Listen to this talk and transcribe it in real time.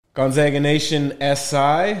Gonzaga Nation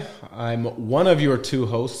SI. I'm one of your two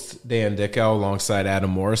hosts, Dan Dickau, alongside Adam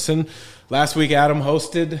Morrison. Last week, Adam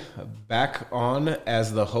hosted, back on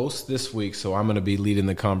as the host this week, so I'm going to be leading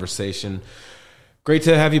the conversation. Great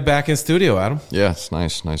to have you back in studio, Adam. Yeah, it's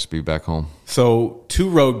nice. Nice to be back home. So, 2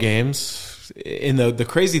 road games. And the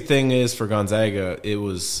crazy thing is for Gonzaga,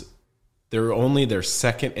 they're only their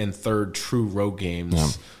second and third true road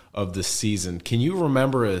games of the season. Can you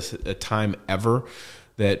remember a time ever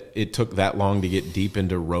that it took that long to get deep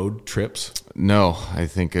into road trips? No, I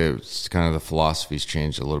think it's kind of the philosophy's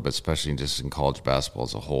changed a little bit, especially just in college basketball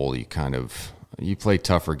as a whole. You play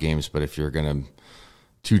tougher games, but if you're going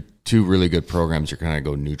to two really good programs, you're kind of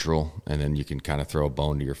go neutral, and then you can kind of throw a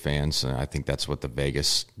bone to your fans. And I think that's what the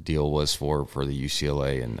Vegas deal was for the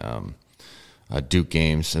UCLA and Duke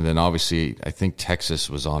games. And then obviously, I think Texas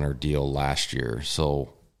was on our deal last year,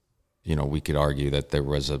 so we could argue that there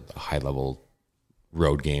was a high level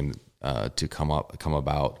road game to come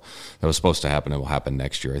about that was supposed to happen. It will happen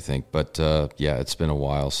next year, I think. But it's been a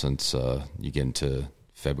while since you get into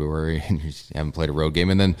February and you haven't played a road game.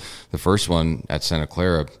 And then the first one at Santa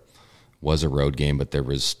Clara was a road game, but there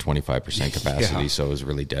was 25% capacity, so it was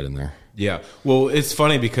really dead in there. Yeah. Well, it's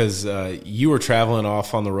funny because you were traveling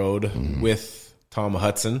off on the road with Tom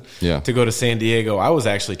Hudson to go to San Diego. I was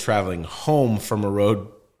actually traveling home from a road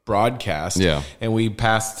broadcast, and we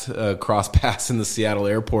cross paths in the Seattle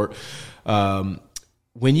airport.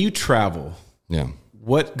 When you travel,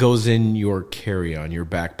 what goes in your carry-on, your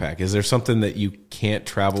backpack? Is there something that you can't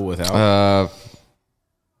travel without?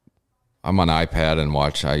 I'm on iPad and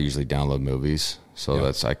watch. I usually download movies,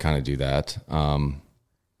 so I kind of do that.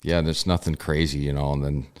 There's nothing crazy, and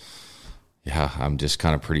then I'm just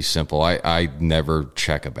kind of pretty simple. I never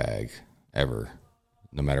check a bag ever,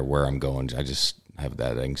 no matter where I'm going. I just have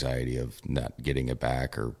that anxiety of not getting it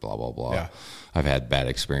back or blah, blah, blah. Yeah. I've had bad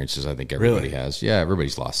experiences. I think everybody has. Yeah,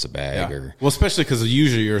 everybody's lost a bag. Yeah. Well, especially because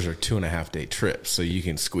usually yours are 2.5-day trips, so you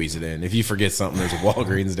can squeeze it in. If you forget something, there's a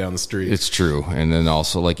Walgreens down the street. It's true. And then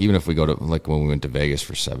also, even if we go to, when we went to Vegas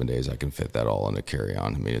for 7 days, I can fit that all in a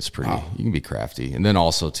carry-on. I mean, it's pretty, you can be crafty. And then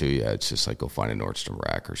also, too, it's just go find a Nordstrom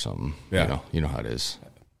rack or something. Yeah. You know how it is.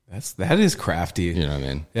 That is crafty. You know what I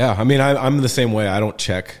mean? Yeah. I mean, I'm the same way. I don't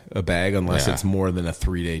check a bag unless it's more than a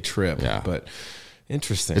 3-day trip. Yeah. But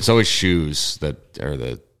interesting. It's always shoes that are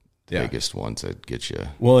the biggest ones that get you.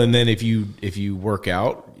 Well, and then if you work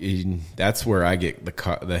out, that's where I get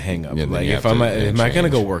the hang up. If am I going to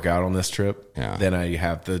go work out on this trip? Yeah. Then I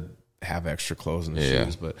have to have extra clothes and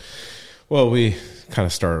shoes. But we kind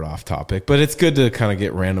of started off topic, but it's good to kind of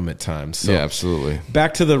get random at times. So absolutely.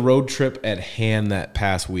 Back to the road trip at hand that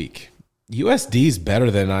past week. USD is better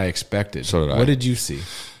than I expected. So did I. What did you see?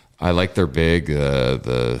 I like their big,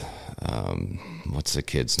 what's the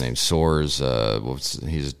kid's name? Soares.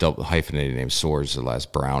 He's a double hyphenated name. Soares, the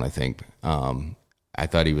last Brown, I think. I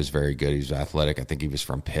thought he was very good. He was athletic. I think he was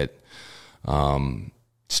from Pitt.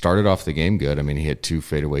 Started off the game good. I mean, he had 2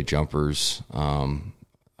 fadeaway jumpers.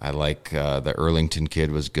 I like the Erlington kid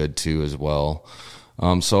was good too as well.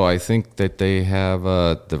 So I think that they have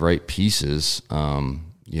the right pieces.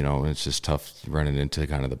 It's just tough running into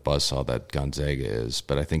kind of the buzzsaw that Gonzaga is.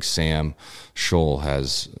 But I think Sam Scholl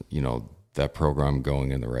has, that program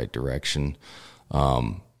going in the right direction.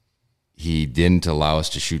 He didn't allow us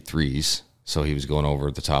to shoot threes, so he was going over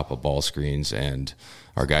the top of ball screens. And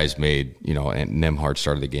our guys made, and Nemhard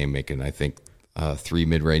started the game making, I think, 3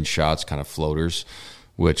 mid-range shots, kind of floaters,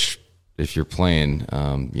 which if you're playing,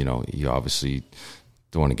 you obviously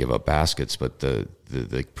don't want to give up baskets, but the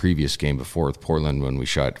previous game before with Portland, when we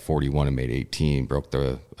shot 41 and made 18, broke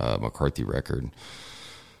the McCarthy record.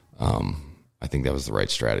 I think that was the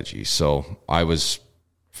right strategy. So I was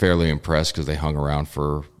fairly impressed because they hung around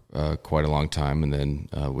for quite a long time, and then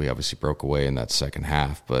we obviously broke away in that second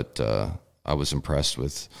half. But I was impressed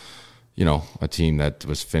with, a team that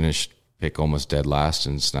was finished pick almost dead last,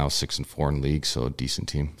 and it's now 6-4 in league, so a decent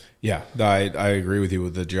team. Yeah, I agree with you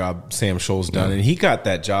with the job Sam Scholl's done, and he got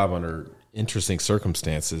that job under interesting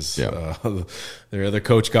circumstances. Yeah. Their other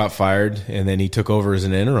coach got fired, and then he took over as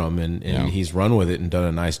an interim, and he's run with it and done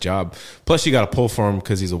a nice job. Plus, you got to pull for him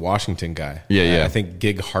because he's a Washington guy. I think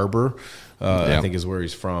Gig Harbor, I think is where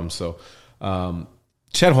he's from. So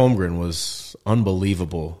Chet Holmgren was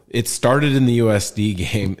unbelievable. It started in the USD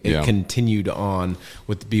game. It continued on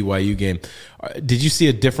with the BYU game. Did you see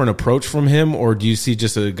a different approach from him, or do you see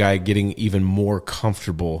just a guy getting even more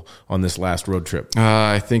comfortable on this last road trip?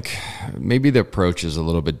 I think maybe the approach is a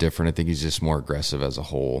little bit different. I think he's just more aggressive as a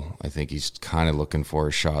whole. I think he's kind of looking for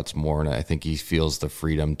his shots more, and I think he feels the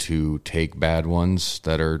freedom to take bad ones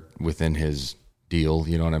that are within his deal.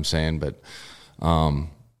 You know what I'm saying? But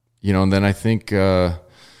and then I think,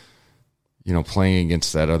 playing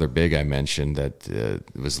against that other big I mentioned that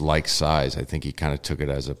was like size, I think he kind of took it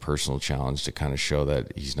as a personal challenge to kind of show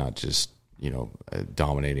that he's not just,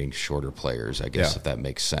 dominating shorter players, I guess, if that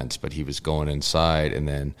makes sense. But he was going inside, and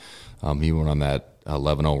then he went on that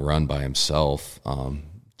 11-0 run by himself,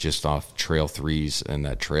 just off trail threes and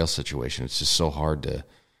that trail situation. It's just so hard to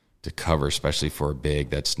cover, especially for a big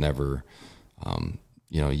that's never,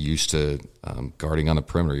 used to guarding on the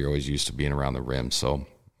perimeter. You're always used to being around the rim. So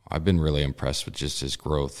I've been really impressed with just his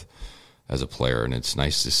growth as a player, and it's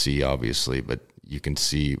nice to see, obviously, but you can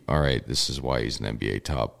see, all right, this is why he's an NBA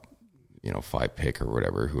top, 5 pick or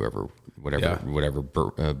whatever, whatever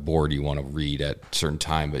board you want to read at a certain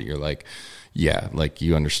time. But you're like,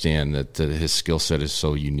 you understand that his skill set is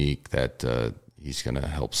so unique that he's going to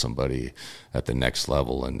help somebody at the next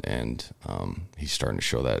level, and he's starting to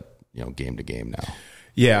show that, game to game now.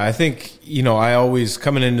 Yeah, I think, I always,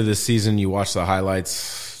 coming into this season, you watch the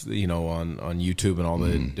highlights, on YouTube and all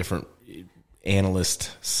the different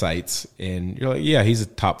analyst sites, and you're like, yeah, he's a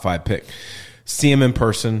top 5 pick. See him in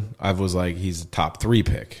person, I was like, he's a top 3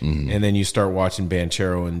 pick. And then you start watching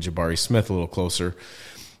Banchero and Jabari Smith a little closer.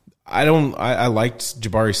 I liked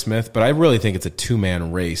Jabari Smith, but I really think it's a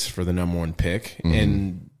 2-man race for the number 1 pick,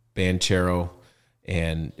 and Banchero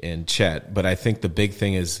and Chet. But I think the big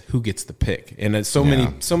thing is who gets the pick. And so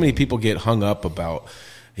many people get hung up about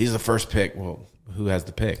he's the first pick. Well, who has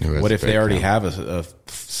the pick? What if they already have a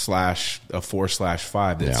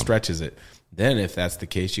 4/5 that stretches it? Then if that's the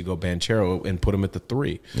case, you go Banchero and put him at the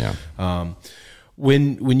 3. Yeah.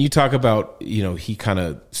 When you talk about, he kind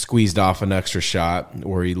of squeezed off an extra shot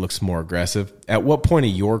or he looks more aggressive, at what point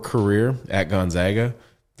of your career at Gonzaga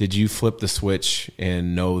did you flip the switch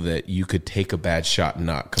and know that you could take a bad shot and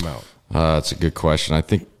not come out? That's a good question. I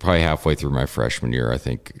think probably halfway through my freshman year, I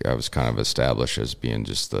think I was kind of established as being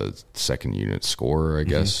just the second unit scorer, I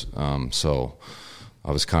guess. So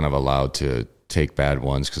I was kind of allowed to take bad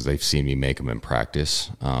ones because they've seen me make them in practice.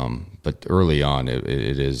 But early on, it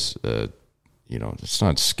is, it's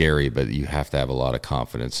not scary, but you have to have a lot of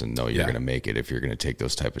confidence and know you're going to make it if you're going to take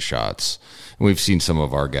those type of shots. And we've seen some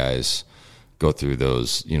of our guys go through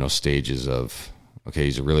those, stages of, okay,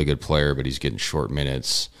 he's a really good player, but he's getting short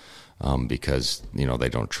minutes because, they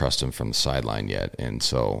don't trust him from the sideline yet. And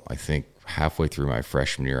so I think halfway through my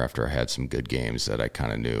freshman year, after I had some good games, that I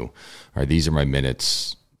kind of knew, all right, these are my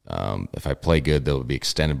minutes. If I play good, they'll be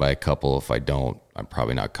extended by a couple. If I don't, I'm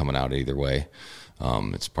probably not coming out either way.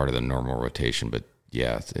 It's part of the normal rotation, but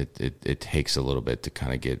yeah, it takes a little bit to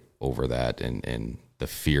kind of get over that and the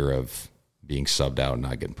fear of being subbed out and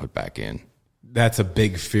not getting put back in. That's a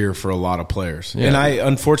big fear for a lot of players. Yeah. And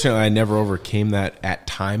unfortunately, I never overcame that at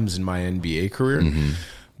times in my NBA career.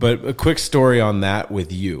 But a quick story on that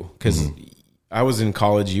with you, because I was in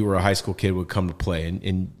college, you were a high school kid, would come to play,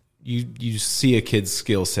 and you see a kid's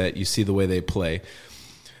skill set, you see the way they play.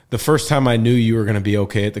 The first time I knew you were going to be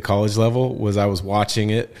okay at the college level was I was watching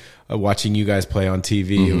you guys play on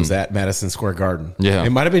TV. It was at Madison Square Garden. Yeah. It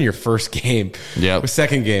might have been your first game, or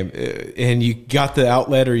second game, and you got the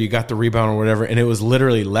outlet or you got the rebound or whatever, and it was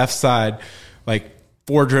literally left side, like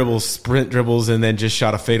 4 dribbles, sprint dribbles, and then just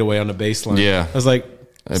shot a fadeaway on the baseline. Yeah. I was like,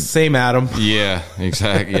 same Adam. Yeah,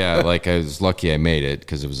 exactly. Yeah, like I was lucky I made it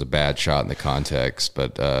because it was a bad shot in the context.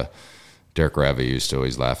 But Derek Ravi used to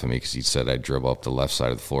always laugh at me because he said I'd dribble up the left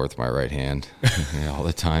side of the floor with my right hand all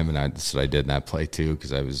the time, and that's what I did in that play too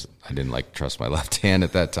because I didn't trust my left hand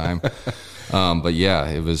at that time. But yeah,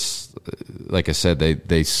 it was like I said,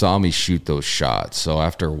 they saw me shoot those shots, so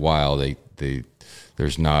after a while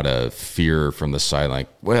there's not a fear from the sideline.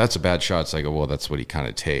 Well, that's a bad shot. It's like, well, that's what he kind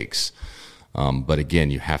of takes. But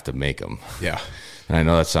again, you have to make them. Yeah. And I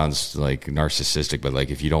know that sounds like narcissistic, but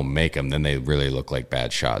if you don't make them, then they really look like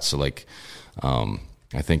bad shots. So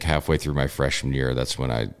I think halfway through my freshman year, that's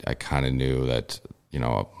when I kind of knew that,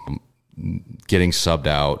 getting subbed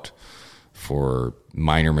out for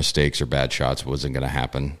minor mistakes or bad shots wasn't going to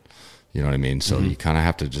happen. You know what I mean? So you kind of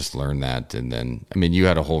have to just learn that. And then, you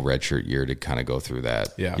had a whole redshirt year to kind of go through that.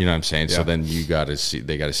 Yeah. You know what I'm saying? Yeah. So then they got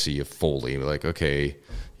to see you fully. Like, okay,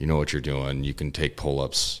 you know what you're doing. You can take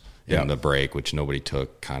pull-ups in the break, which nobody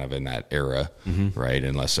took kind of in that era, right?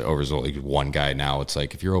 Unless there was only one guy. Now it's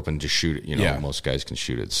like if you're open to shoot it, most guys can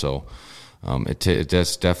shoot it. So it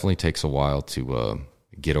definitely takes a while to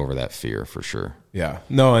get over that fear for sure. Yeah.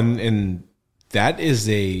 No, and that is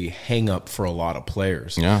a hang up for a lot of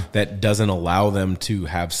players. Yeah. That doesn't allow them to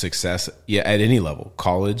have success at any level,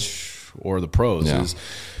 college or the pros. Is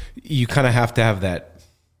you kind of have to have that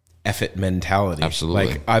effort mentality.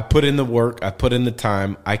 Absolutely. I put in the work, I put in the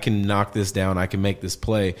time, I can knock this down, I can make this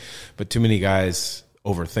play. But too many guys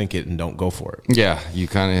overthink it and don't go for it. Yeah, you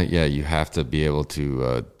have to be able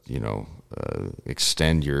to,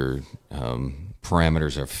 extend your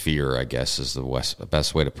parameters of fear, I guess is the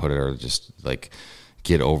best way to put it, or just like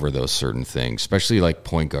get over those certain things, especially like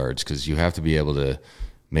point guards, because you have to be able to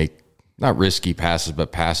make not risky passes,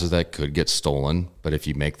 but passes that could get stolen. But if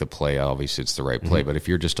you make the play, obviously it's the right play. But if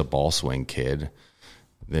you're just a ball swing kid,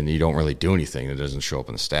 then you don't really do anything. It doesn't show up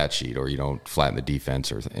in the stat sheet, or you don't flatten the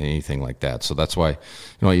defense or anything like that. So that's why,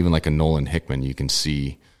 even like a Nolan Hickman, you can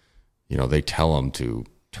see, they tell him to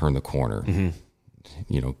turn the corner,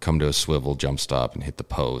 come to a swivel jump stop and hit the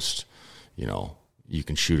post. You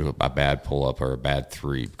can shoot a bad pull up or a bad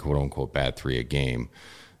three, quote unquote bad three a game,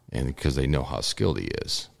 and because they know how skilled he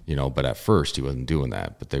is, but at first he wasn't doing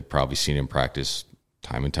that, but they've probably seen him practice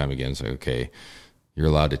time and time again. Say, okay, you're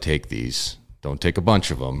allowed to take these. Don't take a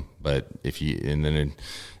bunch of them, but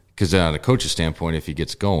because on a coach's standpoint, if he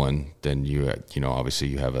gets going, then obviously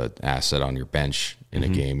you have an asset on your bench in a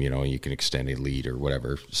game. You can extend a lead or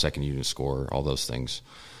whatever, second unit score, all those things.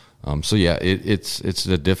 So yeah, it's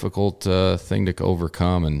a difficult thing to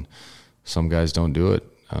overcome, and some guys don't do it,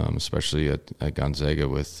 especially at Gonzaga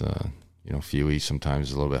with Fewy.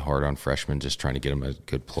 Sometimes a little bit hard on freshmen, just trying to get them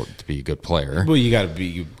to be a good player. Well, you got to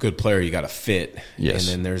be a good player. You got to fit, yes.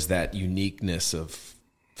 And then there's that uniqueness of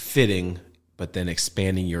fitting, but then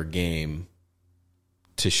expanding your game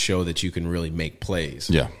to show that you can really make plays.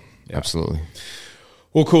 Yeah. Absolutely.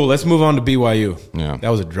 Well, cool. Let's move on to BYU. Yeah, that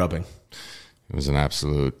was a drubbing. It was an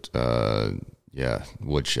absolute,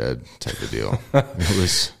 woodshed type of deal.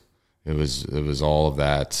 It was all of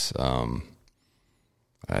that.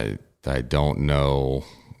 I don't know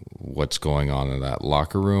what's going on in that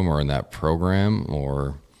locker room or in that program,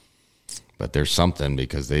 but there's something,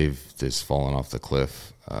 because they've just fallen off the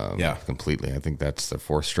cliff completely. I think that's their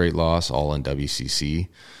fourth straight loss, all in WCC.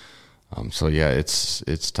 So yeah,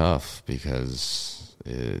 it's tough, because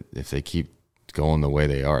if they keep going the way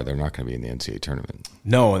they are, they're not going to be in the NCAA tournament.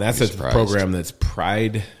 No, and that's a program that's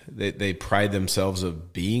they pride themselves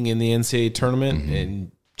of being in the NCAA tournament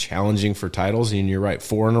and challenging for titles. And you're right,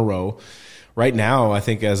 4 in a row. Right now, I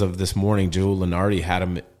think as of this morning, Joe Lenardi had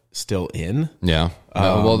them still in. Yeah.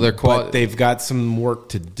 But they've got some work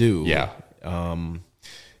to do. Yeah.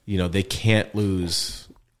 They can't lose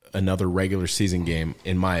another regular season game,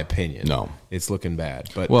 in my opinion. No. It's looking bad.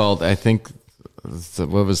 But I think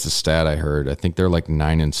what was the stat I heard? I think they're like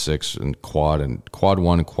 9-6 in quad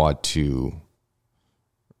 1 and quad 2,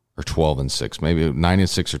 or 12-6, maybe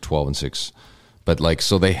 9-6 or 12-6. But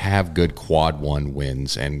so they have good quad 1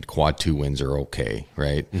 wins, and quad 2 wins are okay,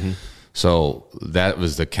 right? So that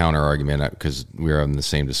was the counter argument, because we were having the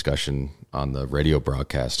same discussion on the radio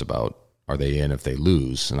broadcast about, are they in if they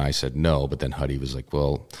lose? And I said no, but then Huddy was like,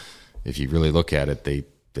 well, if you really look at it, they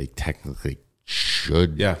technically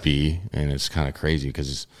should be, and it's kind of crazy,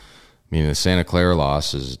 because the Santa Clara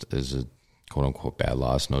loss is a quote unquote bad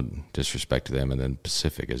loss, no disrespect to them, and then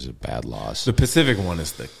Pacific is a bad loss. The Pacific one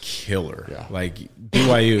is the killer. Yeah. Like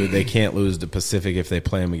BYU, they can't lose to Pacific if they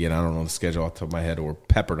play them again. I don't know the schedule off the top of my head, or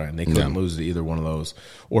Pepperdine. They couldn't lose to either one of those,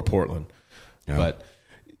 or Portland. Yeah. But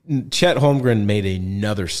Chet Holmgren made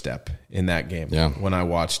another step in that game when I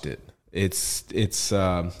watched it. It's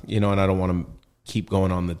and I don't want to keep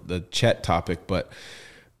going on the Chet topic, but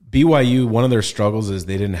BYU, one of their struggles is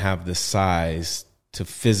they didn't have the size to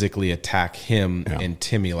physically attack him and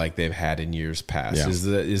Timmy like they've had in years past. Yeah.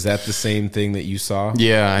 Is that the same thing that you saw?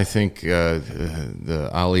 Yeah, I think the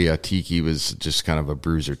Ali Atiki was just kind of a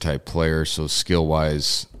bruiser type player. So skill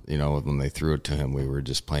wise, when they threw it to him, we were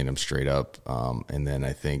just playing him straight up. And then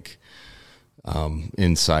I think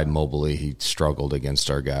inside Mobley, he struggled against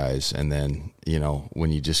our guys. And then,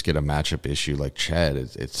 when you just get a matchup issue like Chad,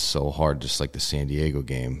 it's so hard, just like the San Diego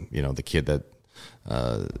game. The kid that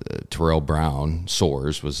Terrell Brown,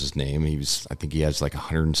 Soares was his name. I think he has like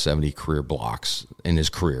 170 career blocks in his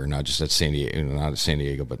career, not just at San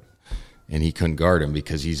Diego, and he couldn't guard him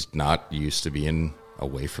because he's not used to being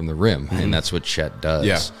away from the rim. And that's what Chet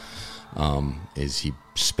does. Is he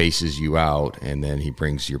spaces you out, and then he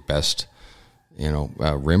brings your best,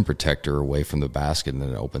 rim protector away from the basket, and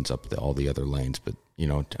then it opens up all the other lanes. But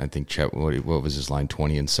I think Chet, what was his line,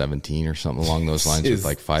 20 and 17 or something along those lines, with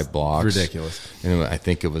like 5 blocks. Ridiculous. And I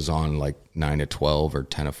think it was on like 9 to 12 or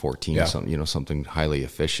 10 to 14, something, something highly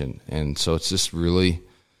efficient. And so it's just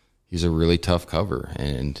he's a really tough cover.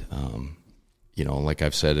 And, like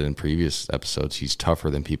I've said in previous episodes, he's tougher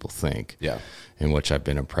than people think. Yeah. And which I've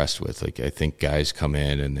been impressed with. Like, I think guys come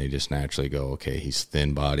in and they just naturally go, okay, he's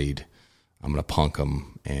thin bodied, I'm going to punk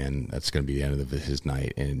him, and that's going to be the end of his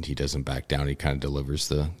night. And he doesn't back down. He kind of delivers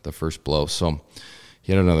the first blow. So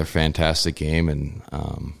he had another fantastic game, and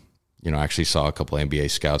I actually saw a couple of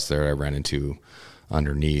NBA scouts there I ran into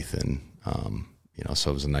underneath, and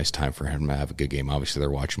so it was a nice time for him to have a good game. Obviously, they're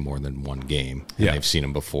watching more than one game, and they've seen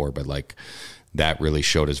him before, but like that really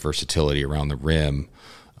showed his versatility around the rim.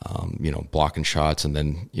 Blocking shots, and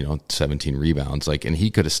then 17 rebounds. And he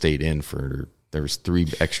could have stayed in for. There was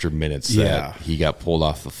 3 extra minutes that he got pulled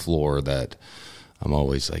off the floor. That I'm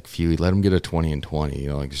always like, phew, let him get a 20 and 20.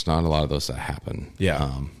 There's not a lot of those that happen.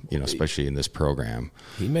 Yeah. Especially in this program.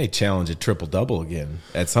 He may challenge a triple-double again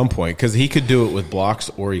at some point, because he could do it with blocks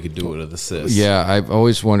or he could do it with assists. Yeah, I've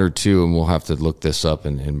always wondered too, and we'll have to look this up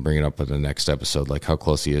and bring it up in the next episode, like how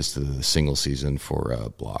close he is to the single season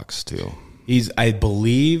for blocks too. I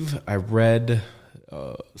believe I read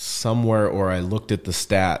somewhere, or I looked at the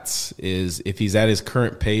stats, is if he's at his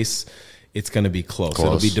current pace, it's going to be close.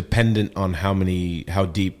 It'll be dependent on how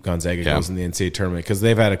deep Gonzaga goes in the NCAA tournament, because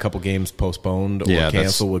they've had a couple games postponed or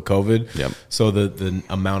canceled with COVID. Yep. So the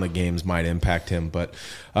amount of games might impact him. But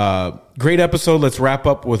great episode. Let's wrap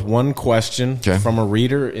up with one question from a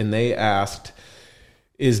reader, and they asked,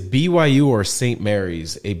 is BYU or St.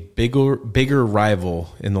 Mary's a bigger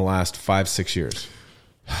rival in the last 5-6 years?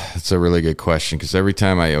 That's a really good question, because every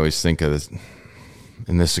time I always think of this,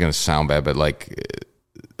 and this is going to sound bad, but like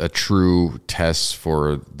a true test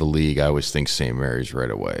for the league, I always think St. Mary's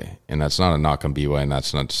right away. And that's not a knock on BYU, and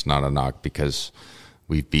that's not a knock because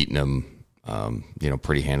we've beaten them,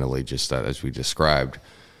 pretty handily, just as we described.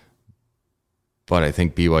 But I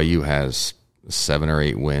think BYU has 7 or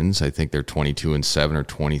 8 wins. I think they're 22-7 or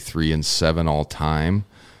 23-7 all time.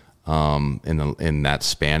 In that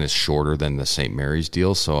span is shorter than the St. Mary's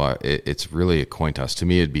deal. So it's really a coin toss. To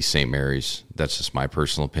me, it'd be St. Mary's. That's just my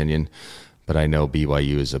personal opinion. But I know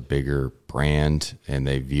BYU is a bigger brand, and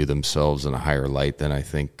they view themselves in a higher light than I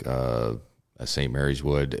think St. Mary's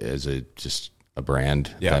would as just a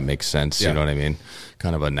brand. Yeah. That makes sense. Yeah. You know what I mean?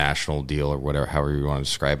 Kind of a national deal or whatever, however you want to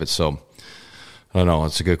describe it. So I don't know.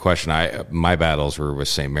 It's a good question. My battles were with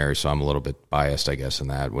St. Mary's, so I'm a little bit biased, I guess, in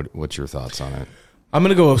that. What's your thoughts on it? I'm going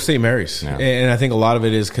to go with St. Mary's. Yeah. And I think a lot of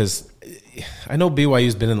it is because I know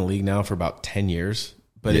BYU's been in the league now for about 10 years,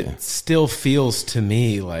 but it still feels to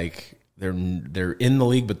me like they're in the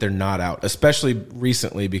league, but they're not out, especially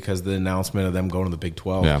recently because of the announcement of them going to the Big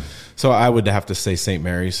 12. Yeah. So I would have to say St.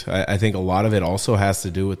 Mary's. I think a lot of it also has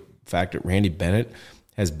to do with the fact that Randy Bennett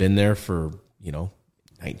has been there for,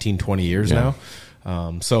 19, 20 years now.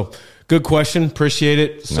 So good question. Appreciate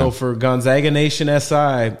it. So for Gonzaga Nation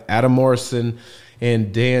SI, Adam Morrison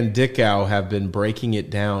and Dan Dickau have been breaking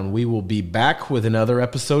it down. We will be back with another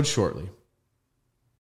episode shortly.